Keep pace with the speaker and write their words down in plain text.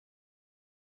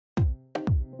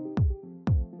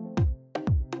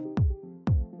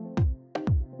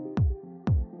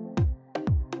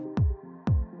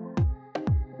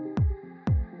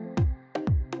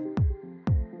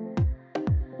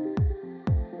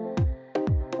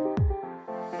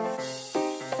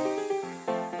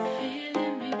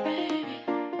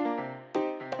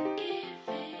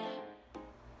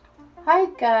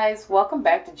guys, welcome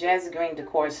back to Jazigreen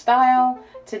Decor Style.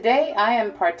 Today I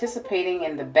am participating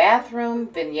in the Bathroom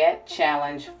Vignette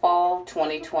Challenge Fall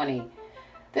 2020.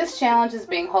 This challenge is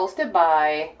being hosted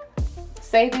by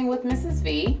Saving with Mrs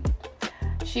Vee.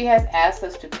 She has asked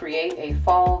us to create a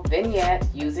fall vignette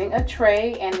using a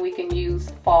tray, and we can use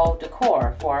fall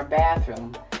decor for our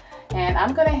bathroom. And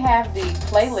I'm going to have the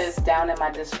playlist down in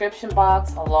my description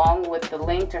box along with the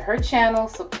link to her channel,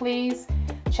 so please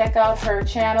check out her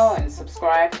channel and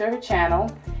subscribe to her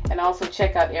channel, and also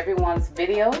check out everyone's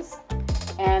videos,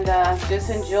 and just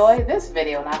enjoy this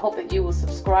video. And I hope that you will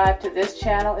subscribe to this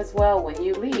channel as well when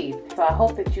you leave. So I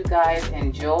hope that you guys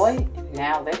enjoy.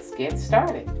 Now let's get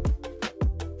started.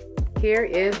 Here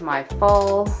is my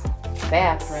fall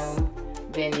bathroom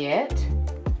vignette.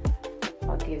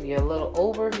 I'll give you a little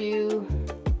overview.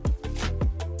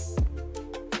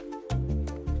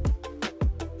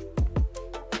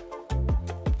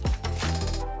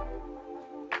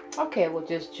 Okay, we'll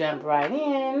just jump right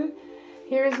in.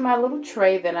 Here's my little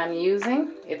tray that I'm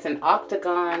using. It's an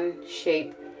octagon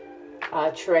shaped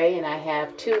tray, and I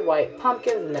have two white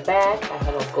pumpkins in the back. I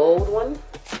have a gold one.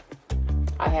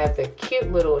 I have the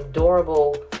cute little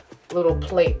adorable little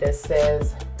plate that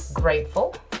says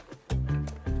grateful.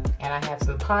 And I have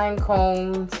some pine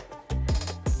cones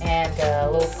and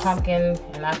a little pumpkin,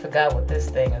 and I forgot what this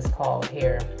thing is called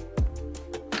here.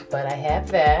 But I have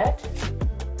that.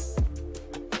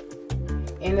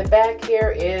 In the back here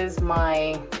is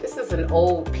this is an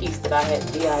old piece that I had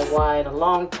DIY'd a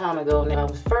long time ago. Now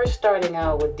I was first starting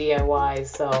out with DIYs,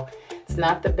 so it's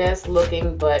not the best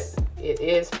looking, but it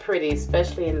is pretty,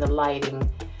 especially in the lighting.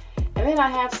 And then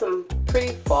I have some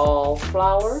pretty fall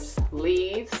flowers,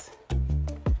 leaves.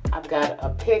 I've got a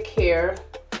pick here.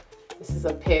 This is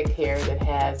a pick here that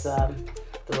has the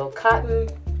little cotton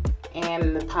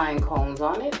and the pine cones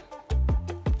on it.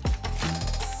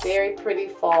 Very pretty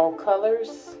fall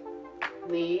colors,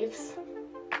 leaves.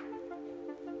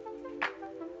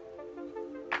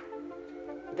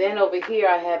 Then over here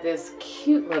I have this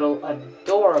cute little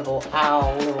adorable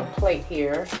owl little plate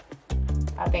here.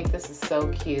 I think this is so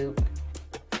cute.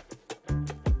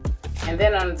 And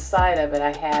then on the side of it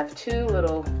I have two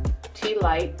little tea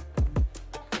light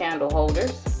candle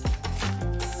holders.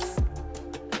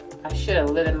 I should have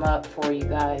lit them up for you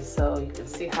guys so you can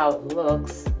see how it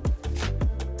looks.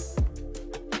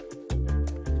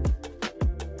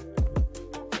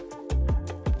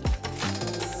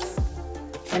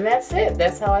 And that's it.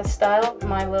 That's how I styled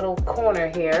my little corner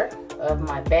here of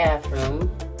my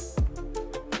bathroom.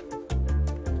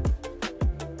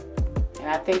 And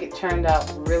I think it turned out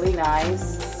really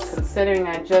nice, considering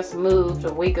I just moved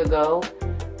a week ago.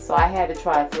 So I had to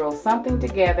try to throw something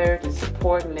together to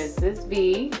support Mrs.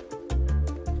 Vee.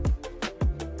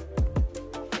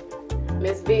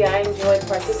 Miss Vee, I enjoyed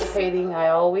participating. I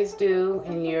always do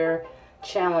in your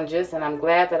challenges, and I'm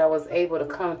glad that I was able to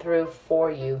come through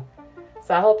for you.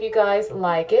 So I hope you guys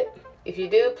like it. If you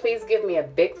do, please give me a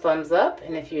big thumbs up.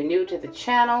 And if you're new to the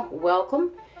channel,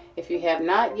 welcome. If you have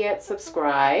not yet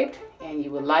subscribed and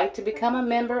you would like to become a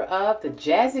member of the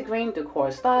Jazigreen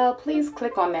Decor Style, please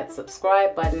click on that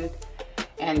subscribe button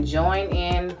and join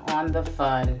in on the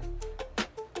fun.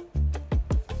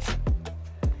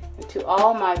 And to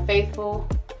all my faithful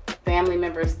family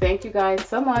members, thank you guys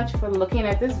so much for looking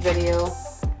at this video.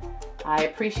 I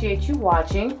appreciate you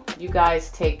watching. You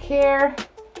guys take care.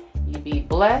 You be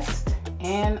blessed.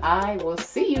 And I will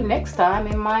see you next time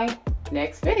in my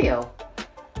next video.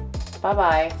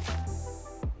 Bye-bye.